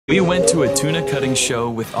We went to a tuna cutting show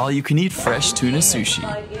with all-you-can-eat fresh tuna sushi.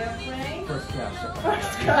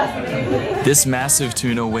 This massive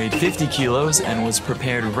tuna weighed 50 kilos and was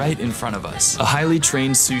prepared right in front of us. A highly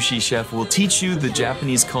trained sushi chef will teach you the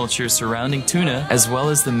Japanese culture surrounding tuna as well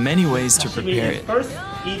as the many ways to prepare it.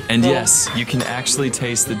 And yes, you can actually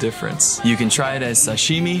taste the difference. You can try it as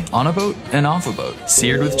sashimi, on a boat, and off a boat,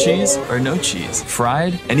 seared with cheese or no cheese,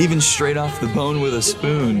 fried, and even straight off the bone with a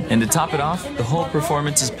spoon. And to top it off, the whole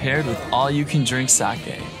performance is paired with all-you-can-drink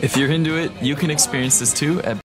sake. If you're into it, you can experience this too at